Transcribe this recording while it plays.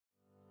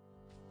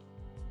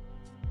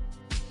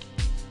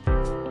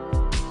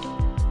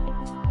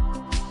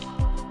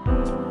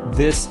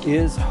This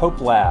is Hope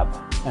Lab,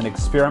 an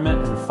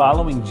experiment in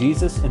following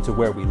Jesus into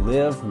where we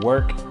live,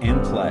 work,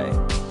 and play.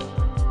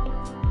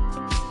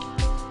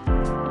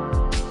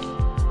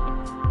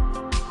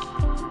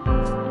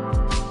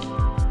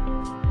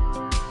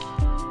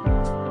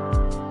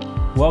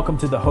 Welcome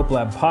to the Hope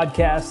Lab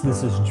podcast.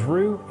 This is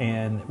Drew,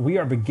 and we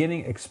are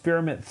beginning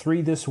experiment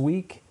 3 this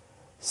week.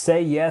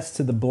 Say yes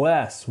to the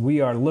bless.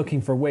 We are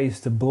looking for ways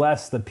to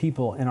bless the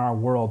people in our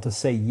world, to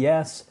say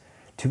yes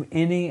to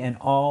any and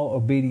all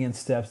obedient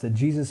steps that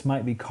Jesus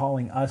might be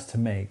calling us to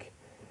make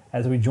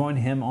as we join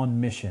Him on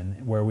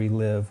mission where we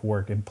live,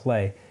 work, and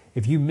play.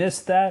 If you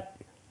missed that,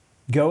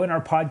 go in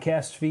our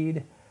podcast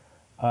feed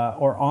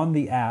or on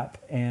the app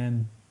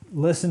and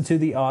listen to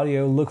the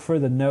audio. Look for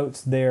the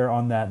notes there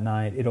on that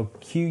night. It'll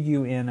cue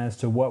you in as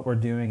to what we're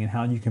doing and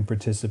how you can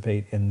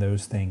participate in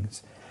those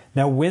things.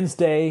 Now,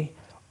 Wednesday,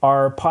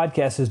 our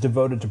podcast is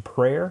devoted to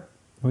prayer.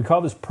 We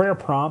call this prayer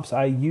prompts.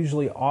 I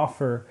usually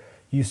offer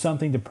you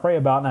something to pray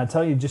about, and I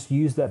tell you, just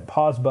use that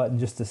pause button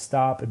just to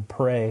stop and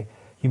pray.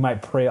 You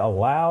might pray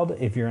aloud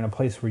if you're in a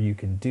place where you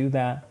can do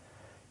that.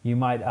 You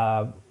might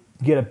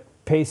get a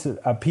piece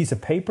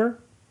of paper,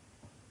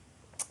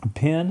 a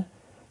pen,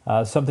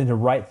 something to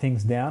write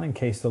things down in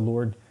case the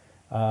Lord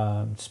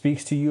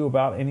speaks to you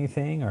about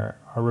anything or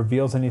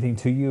reveals anything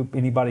to you,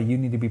 anybody you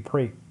need to be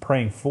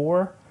praying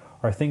for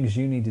or things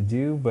you need to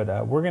do.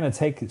 But we're going to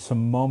take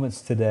some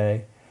moments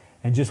today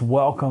and just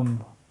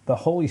welcome the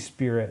Holy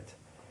Spirit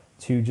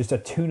to just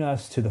attune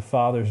us to the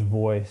Father's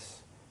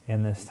voice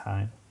in this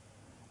time.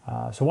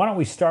 So why don't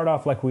we start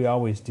off like we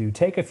always do.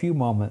 Take a few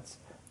moments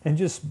and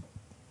just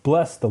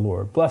bless the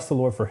Lord. Bless the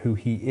Lord for who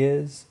He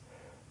is,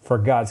 for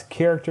God's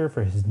character,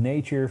 for His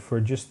nature,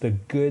 for just the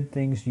good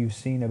things you've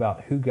seen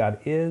about who God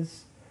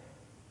is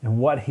and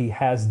what He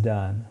has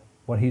done,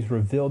 what He's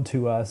revealed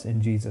to us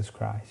in Jesus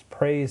Christ.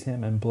 Praise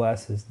Him and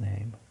bless His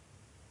name.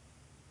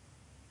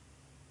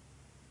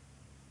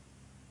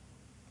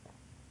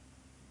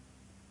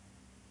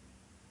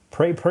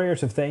 Pray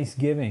prayers of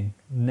thanksgiving.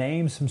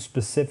 Name some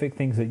specific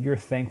things that you're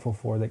thankful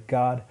for that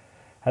God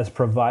has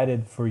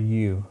provided for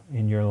you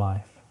in your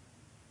life.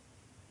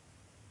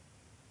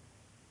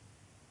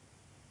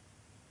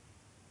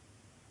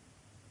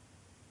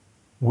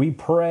 We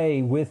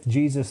pray with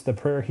Jesus the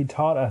prayer He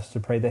taught us to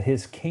pray, that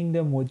His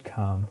kingdom would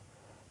come,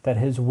 that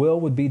His will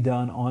would be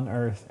done on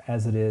earth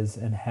as it is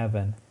in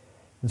heaven.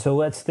 And so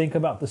let's think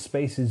about the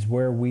spaces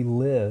where we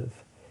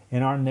live,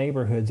 in our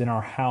neighborhoods, in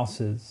our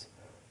houses.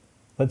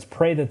 Let's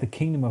pray that the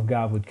kingdom of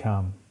God would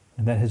come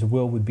and that His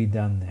will would be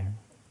done there.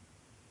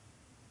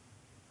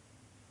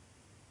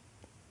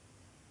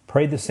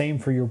 Pray the same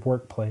for your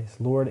workplace.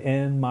 Lord,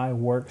 in my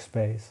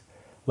workspace,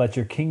 let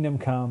your kingdom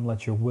come,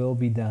 let your will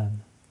be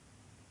done.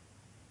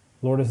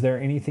 Lord, is there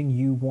anything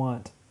you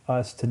want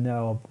us to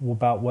know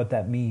about what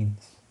that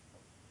means?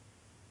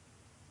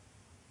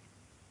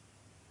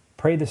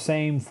 Pray the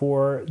same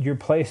for your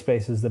play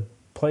spaces, the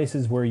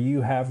places where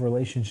you have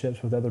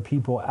relationships with other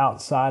people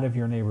outside of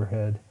your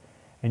neighborhood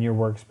and your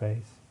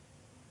workspace.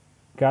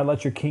 God,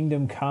 let your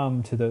kingdom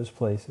come to those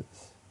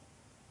places.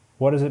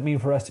 What does it mean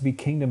for us to be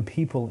kingdom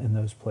people in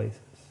those places?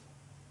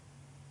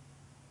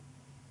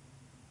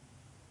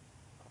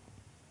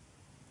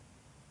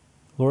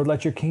 Lord,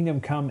 let your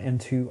kingdom come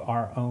into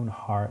our own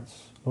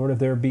hearts. Lord, if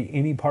there be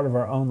any part of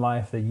our own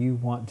life that you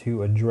want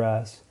to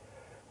address,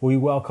 we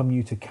welcome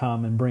you to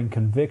come and bring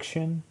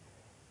conviction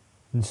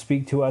and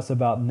speak to us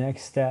about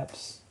next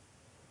steps,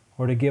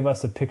 or to give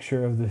us a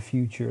picture of the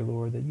future,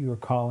 Lord, that you are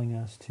calling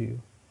us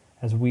to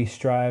as we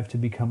strive to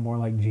become more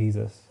like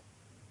Jesus.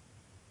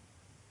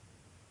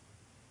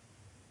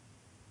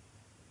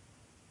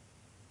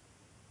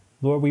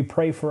 Lord, we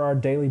pray for our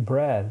daily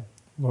bread.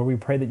 Lord, we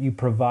pray that you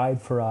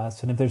provide for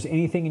us. And if there's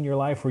anything in your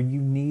life where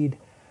you need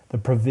the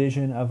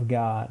provision of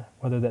God,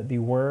 whether that be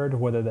word,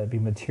 whether that be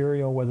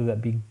material, whether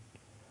that be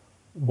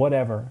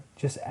whatever,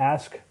 just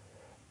ask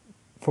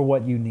for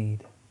what you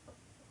need.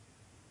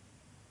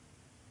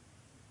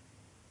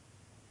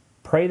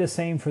 Pray the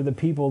same for the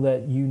people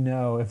that you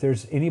know. If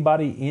there's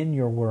anybody in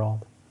your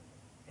world,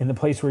 in the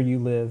place where you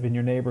live, in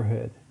your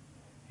neighborhood,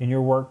 in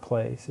your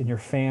workplace, in your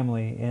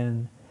family,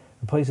 in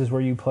the places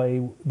where you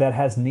play that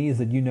has needs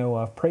that you know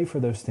of, pray for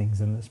those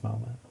things in this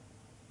moment.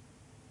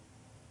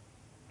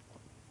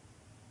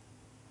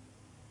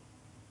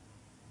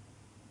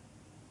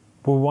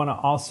 But we want to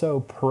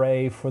also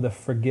pray for the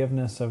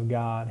forgiveness of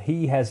God.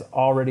 He has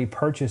already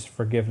purchased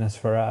forgiveness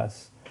for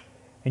us.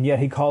 And yet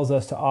He calls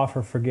us to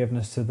offer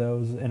forgiveness to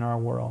those in our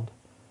world.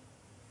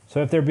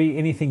 So if there be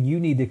anything you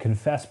need to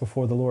confess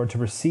before the Lord to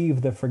receive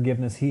the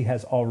forgiveness He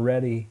has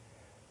already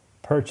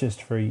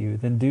purchased for you,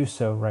 then do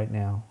so right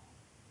now.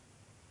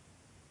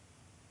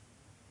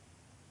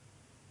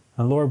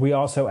 And Lord, we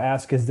also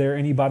ask, is there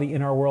anybody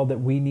in our world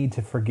that we need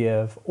to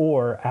forgive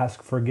or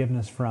ask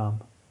forgiveness from?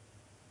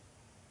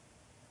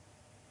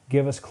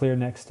 Give us clear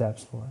next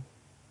steps, Lord.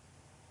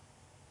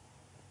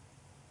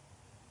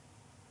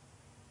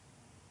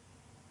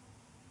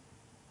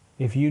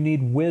 If you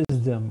need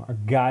wisdom or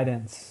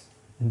guidance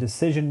in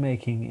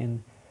decision-making,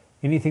 in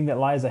anything that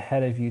lies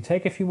ahead of you.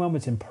 Take a few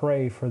moments and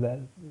pray for that,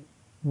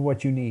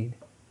 what you need.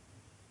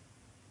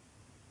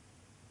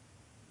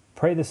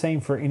 Pray the same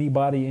for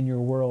anybody in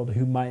your world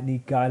who might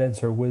need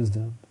guidance or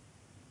wisdom.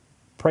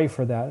 Pray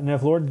for that. And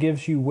if Lord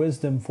gives you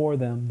wisdom for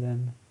them,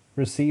 then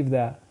receive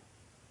that.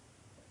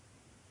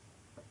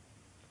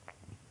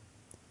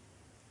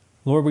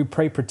 Lord, we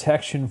pray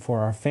protection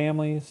for our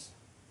families.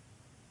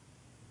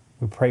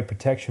 We pray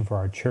protection for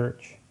our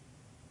church.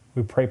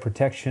 We pray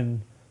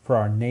protection for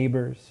our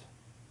neighbors.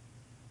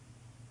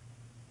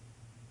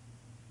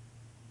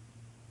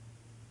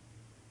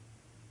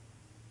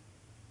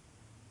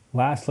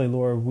 Lastly,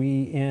 Lord,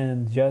 we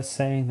end just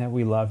saying that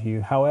we love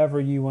you. However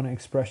you want to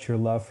express your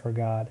love for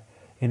God,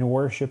 in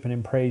worship and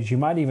in praise. You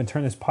might even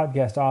turn this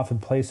podcast off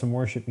and play some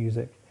worship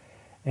music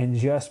and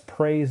just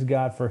praise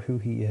God for who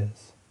He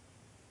is.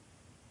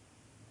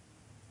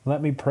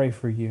 Let me pray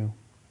for you.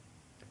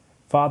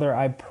 Father,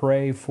 I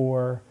pray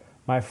for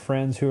my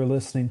friends who are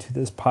listening to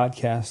this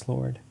podcast,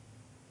 Lord.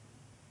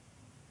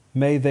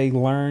 May they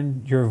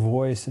learn your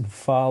voice and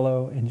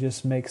follow and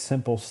just make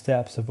simple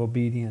steps of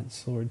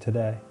obedience, Lord,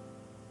 today.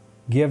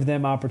 Give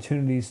them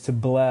opportunities to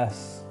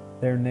bless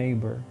their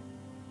neighbor.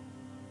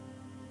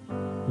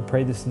 We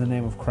pray this in the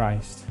name of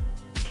Christ.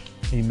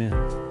 Amen.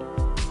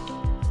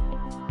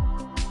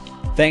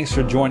 Thanks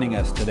for joining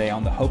us today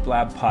on the Hope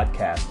Lab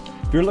podcast.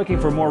 If you're looking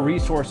for more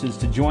resources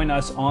to join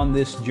us on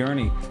this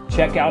journey,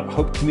 check out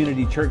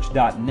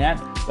hopecommunitychurch.net.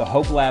 The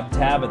Hope Lab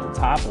tab at the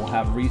top will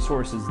have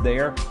resources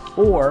there.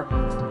 Or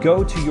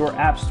go to your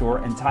app store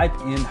and type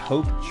in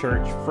Hope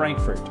Church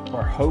Frankfurt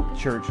or Hope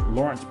Church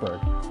Lawrenceburg.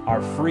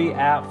 Our free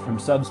app from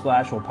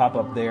Subsplash will pop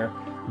up there.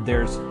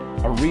 There's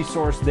a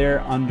resource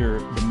there under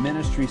the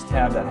Ministries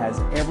tab that has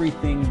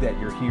everything that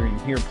you're hearing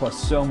here, plus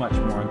so much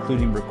more,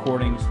 including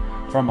recordings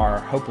from our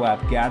Hope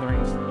Lab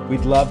gatherings.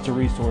 We'd love to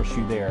resource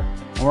you there.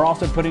 And we're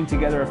also putting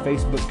together a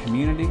Facebook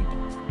community.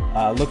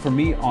 Look for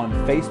me on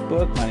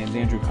Facebook. My name is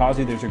Andrew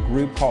Causey. There's a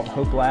group called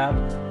Hope Lab,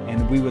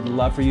 and we would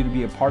love for you to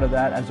be a part of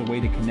that as a way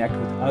to connect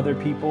with other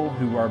people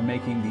who are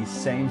making these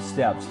same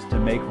steps to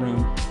make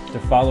room to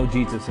follow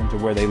Jesus into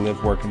where they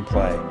live, work, and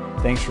play.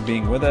 Thanks for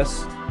being with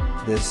us.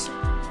 This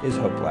is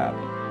Hope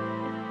Lab.